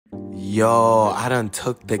Yo, I done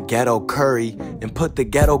took the ghetto curry and put the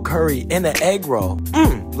ghetto curry in an egg roll.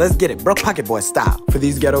 Let's get it, Broke Pocket Boy style. For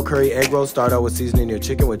these ghetto curry egg rolls, start out with seasoning your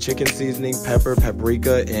chicken with chicken seasoning, pepper,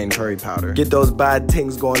 paprika, and curry powder. Get those bad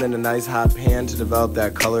things going in a nice hot pan to develop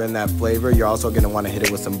that color and that flavor. You're also gonna wanna hit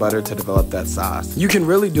it with some butter to develop that sauce. You can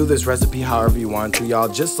really do this recipe however you want to, y'all,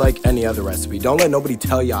 just like any other recipe. Don't let nobody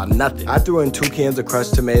tell y'all nothing. I threw in 2 cans of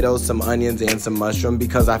crushed tomatoes, some onions, and some mushroom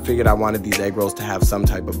because I figured I wanted these egg rolls to have some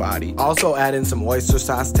type of body. Also add in some oyster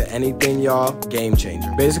sauce to anything, y'all. Game changer.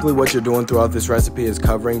 Basically what you're doing throughout this recipe is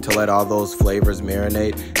covering to let all those flavors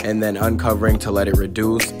marinate and then uncovering to let it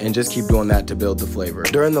reduce, and just keep doing that to build the flavor.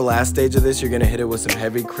 During the last stage of this, you're gonna hit it with some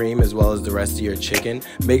heavy cream as well as the rest of your chicken.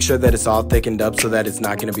 Make sure that it's all thickened up so that it's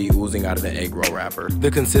not gonna be oozing out of the egg roll wrapper. The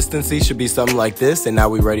consistency should be something like this, and now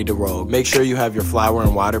we're ready to roll. Make sure you have your flour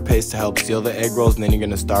and water paste to help seal the egg rolls, and then you're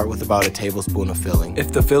gonna start with about a tablespoon of filling.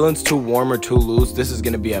 If the filling's too warm or too loose, this is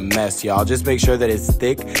gonna be a mess, y'all. Just make sure that it's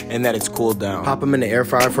thick and that it's cooled down. Pop them in the air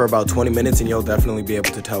fryer for about 20 minutes and you'll definitely be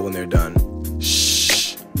able to tell when they're done.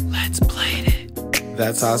 Shh, let's plate it.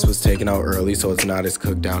 That sauce was taken out early, so it's not as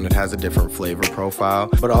cooked down. It has a different flavor profile,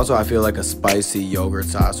 but also I feel like a spicy yogurt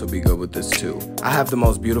sauce would be good with this too. I have the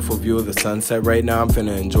most beautiful view of the sunset right now. I'm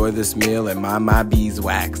finna enjoy this meal and my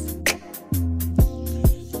beeswax.